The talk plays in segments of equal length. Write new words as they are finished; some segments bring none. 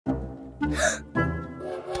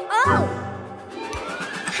Oh!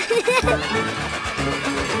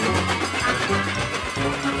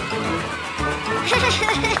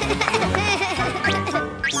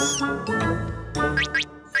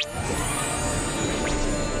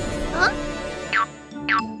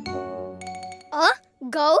 Huh?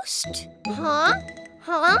 Ghost? Huh?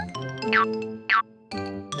 Huh?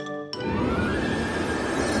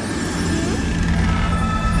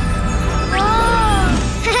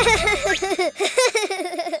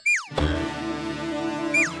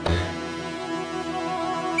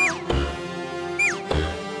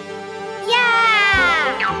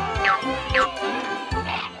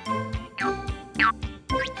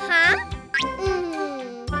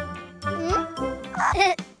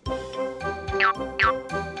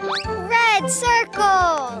 Red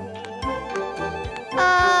circle.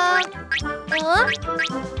 Huh?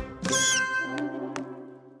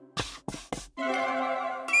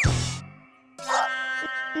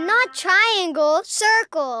 Not triangle,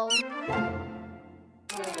 circle.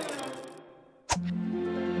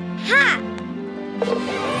 Ha!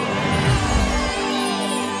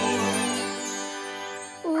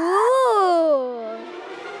 Ooh.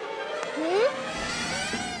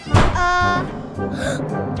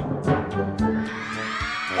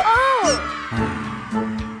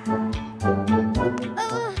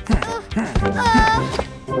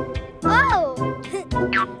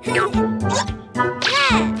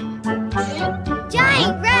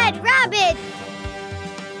 Giant red rabbit.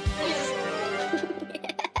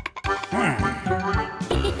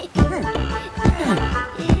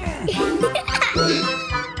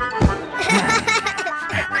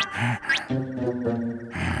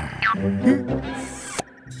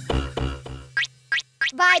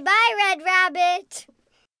 Bye-bye, Red Rabbit.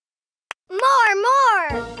 More!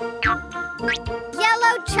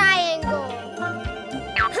 Yellow triangle.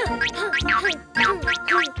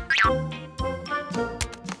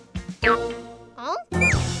 Huh?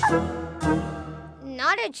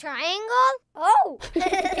 Not a triangle? Oh!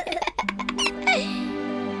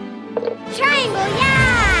 Triangle,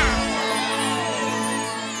 yeah!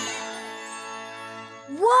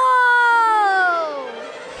 Whoa!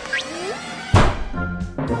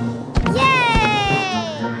 Yay!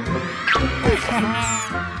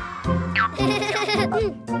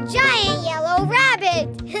 Giant yellow rabbit!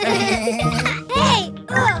 Hey!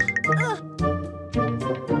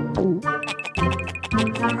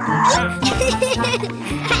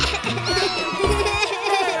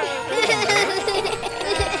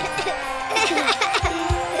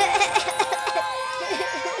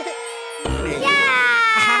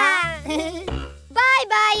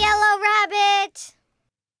 Bye-bye, yellow rabbit!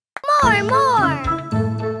 More!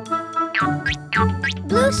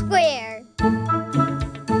 Blue square.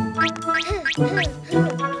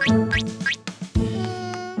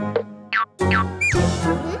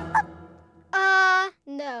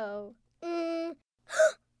 No.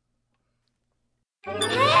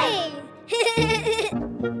 Hey!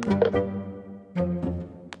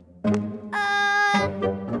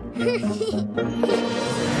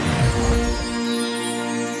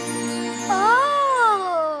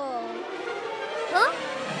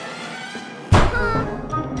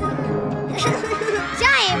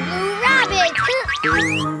 Giant blue rabbit!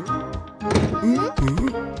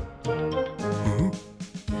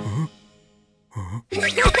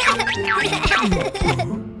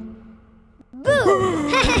 Boo!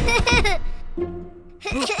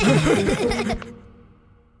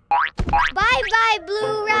 Bye-bye,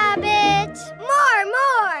 blue rabbit! More!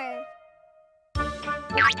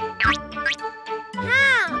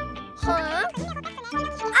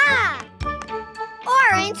 Huh?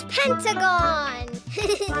 Orange pentagon!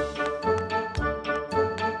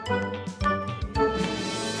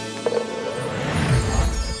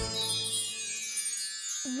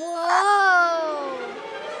 Whoa!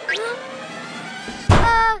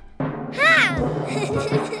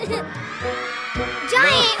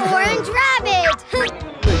 Giant orange rabbit!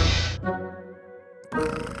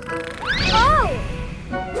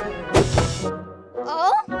 Oh!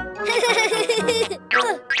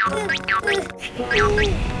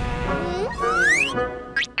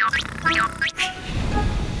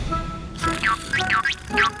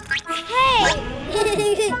 Hey!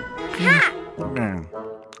 Ha!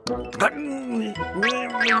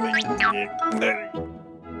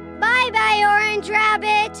 Bye-bye, orange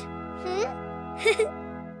rabbit.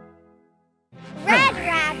 Red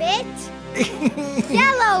rabbit.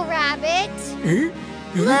 Yellow rabbit.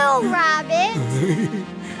 Blue rabbit.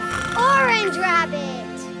 Orange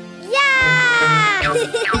rabbit. Yeah!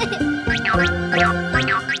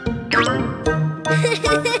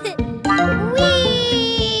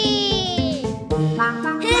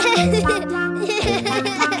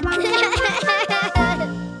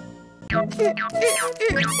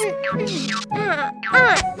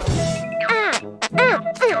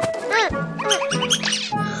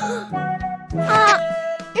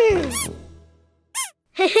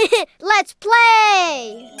 Let's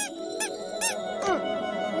play!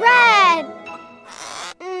 Red!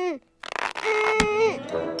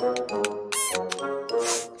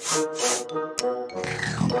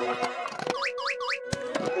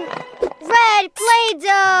 Red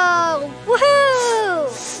Play-Doh! Woohoo!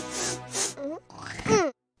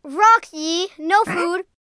 Roxy, no food.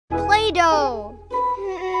 Play-Doh.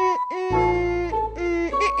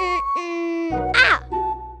 Ah!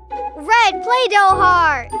 Red Play-Doh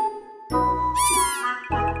heart.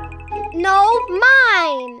 No,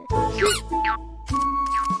 mine.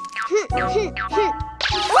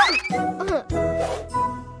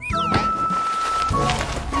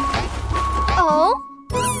 Oh.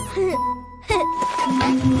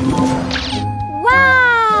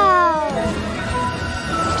 Wow!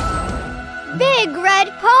 Big red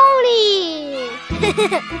pony!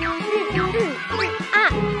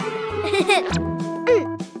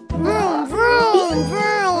 Vroom, vroom,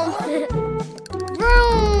 vroom!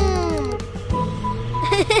 Vroom!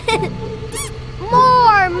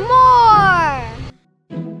 More, more!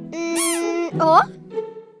 Oh?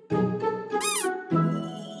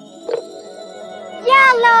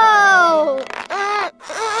 Yellow!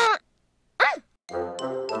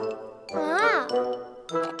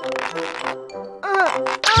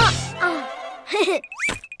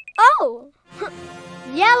 Oh!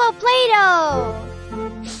 Yellow Play-Doh!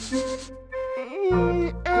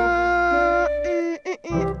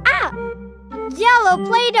 Yellow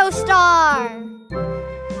Play-Doh star!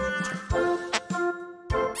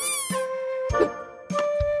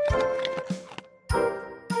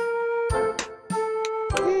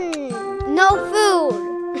 No food!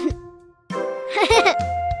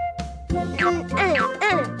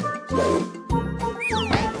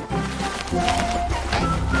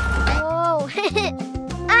 Oh!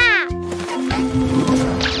 Ah!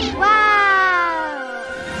 Wow!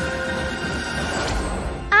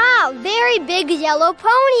 Ah, very big yellow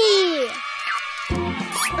pony!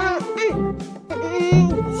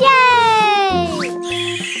 Yay!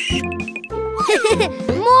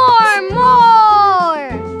 More, more!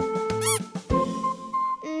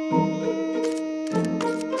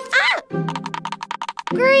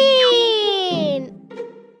 Green!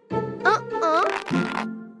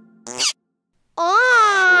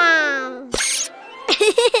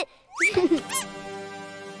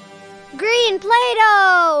 Green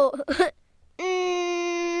Play-Doh!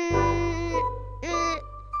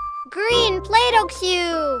 Green Play-Doh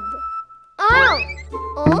cube! Oh!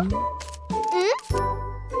 Oh?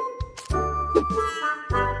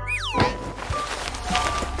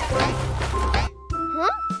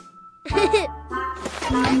 Huh?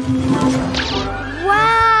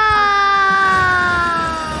 Wow!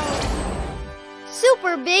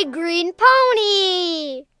 Super big green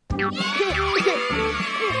pony!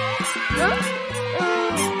 Huh?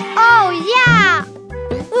 Oh, yeah!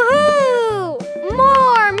 Woohoo!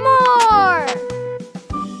 More, more!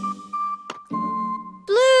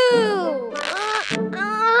 Blue!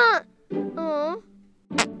 Huh?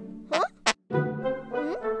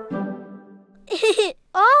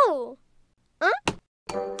 Oh! Huh?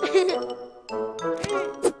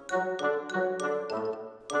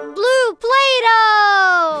 Blue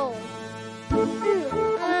Play-Doh!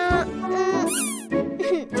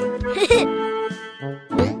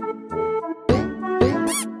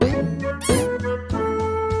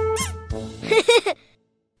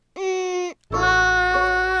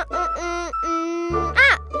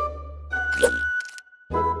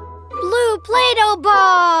 Blue Play-Doh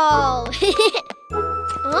ball!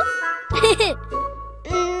 Huh?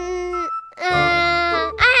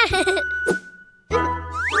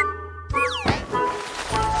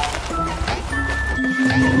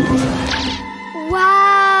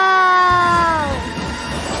 Wow!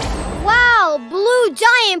 Wow, blue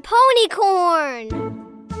giant ponycorn!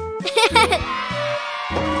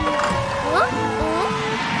 Huh?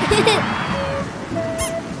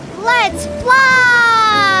 Let's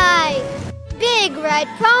fly! Big red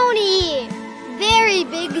pony! Very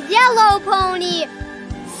big yellow pony!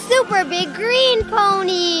 Super big green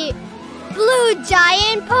pony! Blue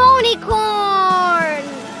giant ponycorn!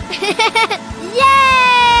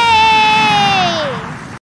 Yay!